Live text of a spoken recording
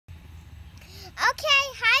Okay,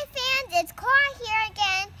 hi fans, it's Kora here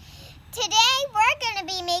again. Today we're going to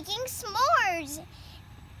be making s'mores.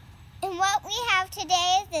 And what we have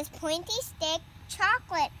today is this pointy stick,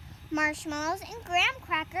 chocolate, marshmallows, and graham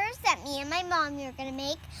crackers that me and my mommy are going to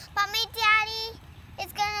make. But my daddy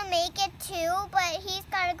is going to make it too, but he's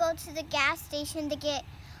got to go to the gas station to get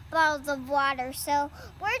bottles of water. So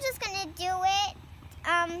we're just going to do it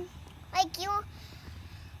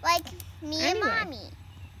like me and mommy.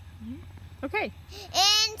 Okay.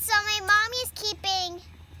 And so my mommy's keeping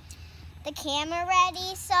the camera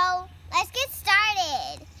ready, so let's get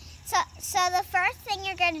started. So the first thing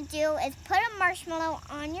you're going to do is put a marshmallow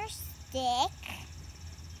on your stick.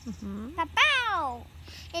 Pow!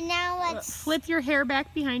 And now let's... Flip your hair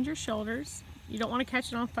back behind your shoulders. You don't want to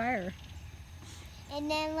catch it on fire. And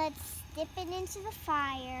then let's dip it into the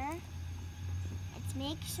fire. Let's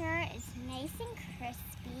make sure it's nice and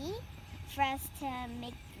crispy for us to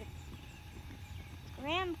make the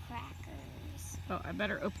graham crackers. Oh, I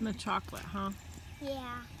better open the chocolate, huh?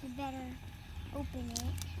 Yeah, you better open it.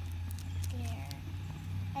 There.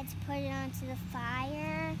 Let's put it onto the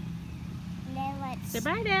fire. And then let's... Say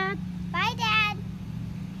bye, Dad. Bye, Dad.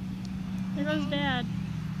 There goes Dad.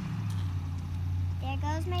 There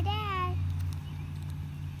goes my dad.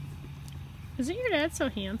 Isn't your dad so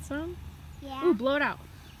handsome? Yeah. Ooh, blow it out.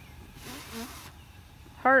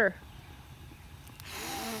 Harder.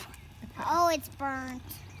 Oh, it's burnt.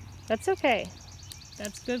 That's okay.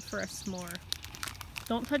 That's good for a s'more.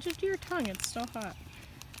 Don't touch it to your tongue. It's still hot.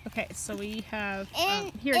 Okay, so we have...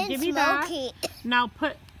 here, give me that. Now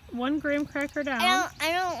put one graham cracker down.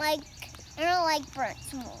 I don't like burnt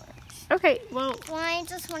s'mores. Okay, well... Well, I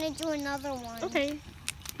just want to do another one. Okay.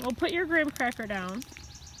 Well, put your graham cracker down.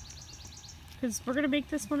 Because we're going to make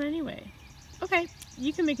this one anyway. Okay,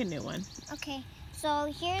 you can make a new one. Okay,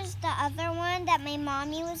 so here's the other one that my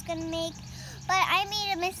mommy was going to make. But I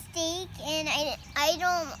made a mistake, and I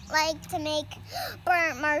don't like to make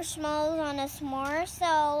burnt marshmallows on a s'more,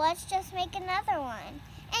 so let's just make another one.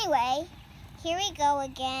 Anyway, here we go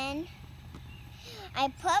again. I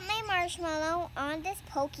put my marshmallow on this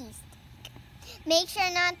pokey stick. Make sure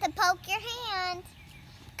not to poke your hand,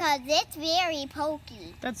 because it's very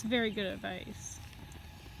pokey. That's very good advice.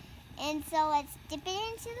 And so let's dip it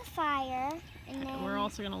into the fire. And then we're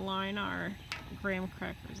also going to line our graham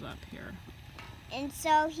crackers up here. And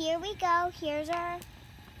so here we go. Here's our,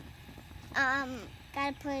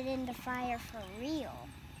 gotta put it in the fire for real.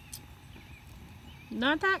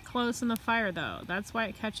 Not that close in the fire though. That's why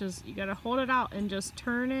it catches. You gotta hold it out and just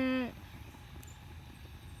turn it.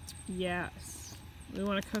 Yes. We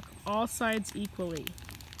want to cook all sides equally.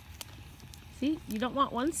 See, you don't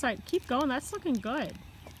want one side. Keep going. That's looking good.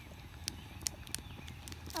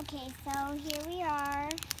 Okay, so here we are.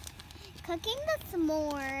 Cooking the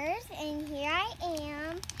s'mores, and here I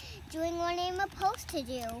am doing what I'm supposed to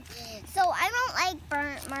do. So I don't like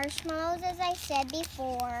burnt marshmallows, as I said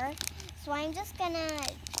before. So I'm just gonna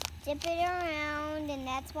dip it around, and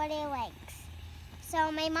that's what it likes.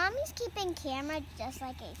 So my mommy's keeping camera, just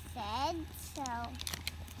like I said.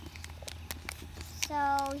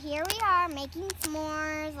 So here we are making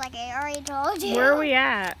s'mores, like I already told you. Where are we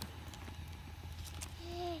at?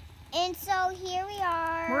 And so here we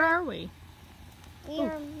are. Where are we? We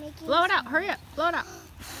are making... Blow it out. Hurry up. Blow it out.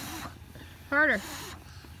 Harder.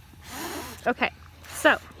 Okay.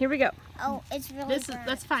 So, here we go. Oh, it's really burnt.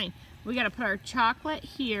 That's fine. We got to put our chocolate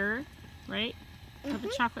here, right? Put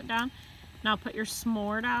the chocolate down. Now put your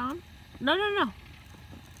s'more down. No.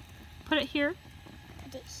 Put it here.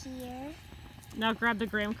 Put it here. Now grab the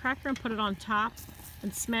graham cracker and put it on top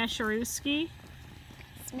and smash-a-rooski.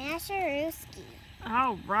 Smash-a-rooski.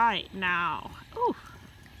 All right, now. Ooh.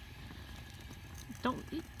 Don't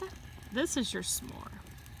eat that. This is your s'more.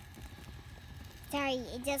 Sorry,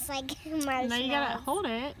 it just like marshmallows. Now you gotta hold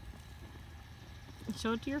it and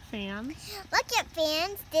show it to your fans. Look at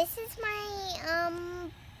fans. This is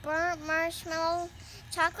my burnt marshmallow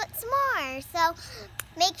chocolate s'more. So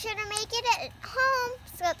make sure to make it at home.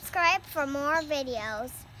 Subscribe for more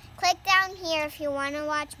videos. Click down here if you want to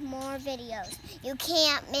watch more videos. You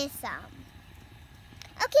can't miss them.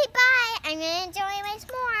 Okay, bye. I'm going to enjoy my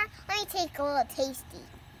s'more. Let me take a little tasty.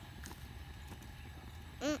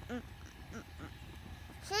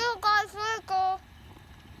 See you guys later.